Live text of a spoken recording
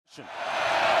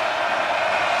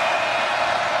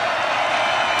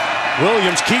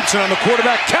Williams keeps it on the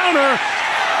quarterback counter,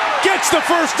 gets the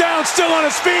first down, still on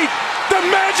his feet. The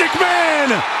Magic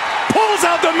Man pulls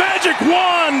out the magic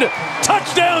wand.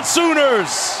 Touchdown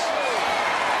Sooners.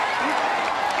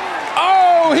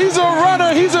 Oh, he's a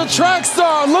runner. He's a track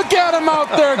star. Look at him out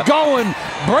there going,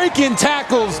 breaking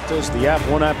tackles. Does the app,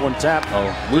 one tap. Oh,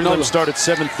 we know them start at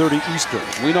 7:30 Eastern.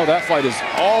 We know that fight is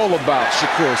all about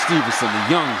Shakur Stevenson, the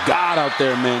young god out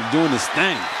there, man, doing his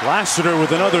thing. Lassiter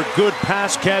with another good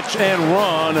pass catch and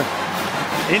run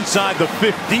inside the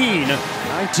 15,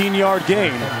 19-yard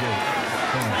gain.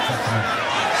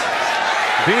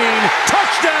 Bean,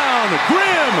 touchdown,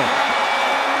 Grimm.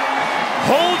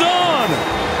 Hold on.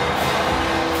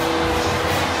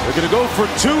 They're going to go for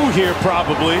two here,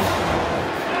 probably.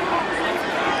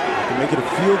 They make it a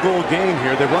field goal game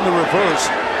here. They run the reverse.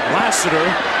 Lassiter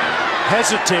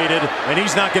hesitated, and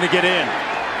he's not going to get in.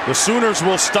 The Sooners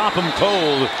will stop him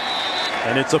cold,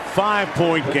 and it's a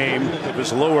 5-point game of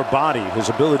his lower body, his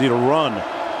ability to run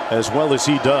as well as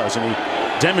he does, and he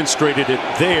demonstrated it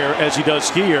there as he does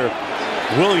here.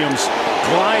 Williams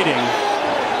gliding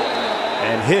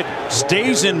and hit,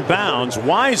 stays in bounds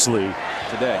wisely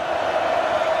today.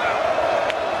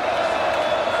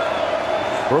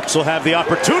 Brooks will have the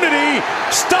opportunity.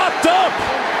 Stopped up.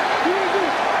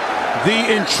 The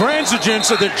intransigence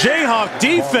of the Jayhawk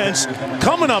defense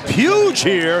coming up huge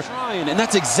here. And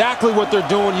that's exactly what they're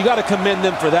doing. You got to commend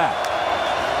them for that.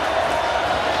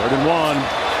 3rd and 1.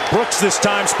 Brooks this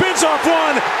time spins off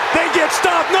one. They get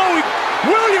stopped. No,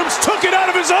 Williams took it out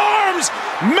of his arms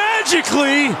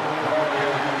magically.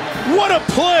 What a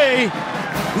play,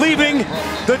 leaving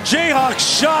the Jayhawks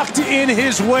shocked in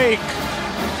his wake.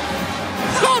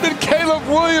 How did Caleb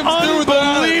Williams do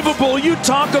that? Unbelievable. You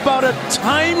talk about a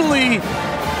timely,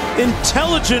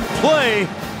 intelligent play.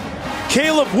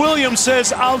 Caleb Williams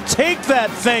says, I'll take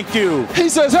that, thank you. He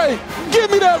says, hey,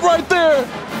 give me that right there.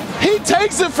 He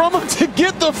takes it from him to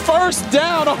get the first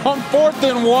down on 4th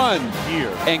and 1.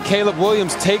 Here. And Caleb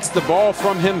Williams takes the ball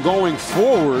from him going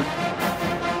forward.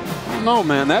 No,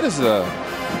 man, that is a...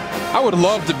 I would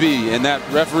love to be in that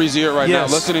referee's ear right now,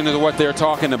 listening to what they're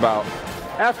talking about.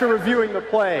 After reviewing the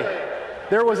play,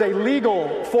 there was a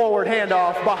legal forward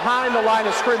handoff behind the line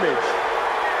of scrimmage.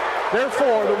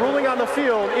 Therefore, the ruling on the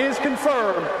field is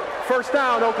confirmed. First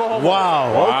down, Oklahoma.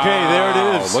 Wow. Okay, there it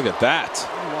is. Look at that.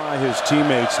 Why his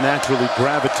teammates naturally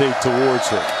gravitate towards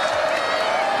him.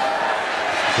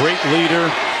 Great leader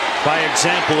by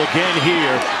example again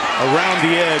here around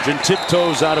the edge and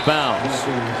tiptoes out of bounds.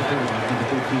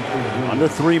 Under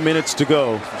 3 minutes to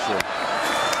go.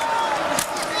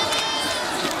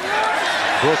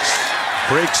 Brooks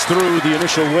breaks through the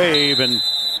initial wave and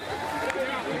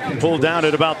pulled down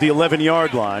at about the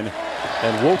 11-yard line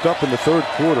and woke up in the 3rd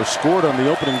quarter, scored on the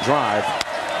opening drive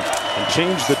and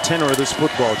changed the tenor of this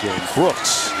football game.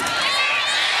 Brooks.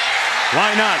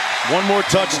 Why not? One more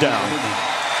touchdown.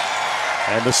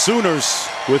 And the Sooners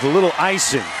with a little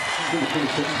icing.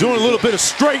 Doing a little bit of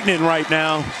straightening right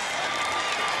now.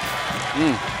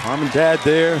 Mom and Dad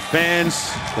there. Fans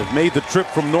have made the trip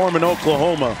from Norman,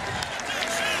 Oklahoma.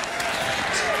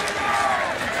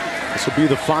 This will be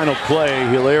the final play.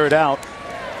 He'll air it out.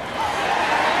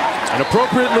 And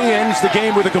appropriately ends the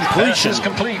game with a completion.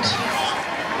 Complete.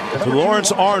 To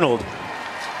Lawrence Arnold.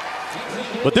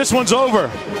 But this one's over.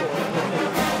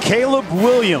 Caleb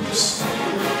Williams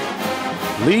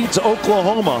leads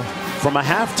Oklahoma from a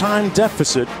halftime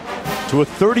deficit to a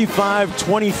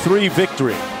 35-23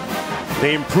 victory.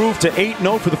 They improved to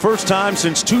 8-0 for the first time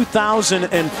since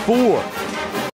 2004.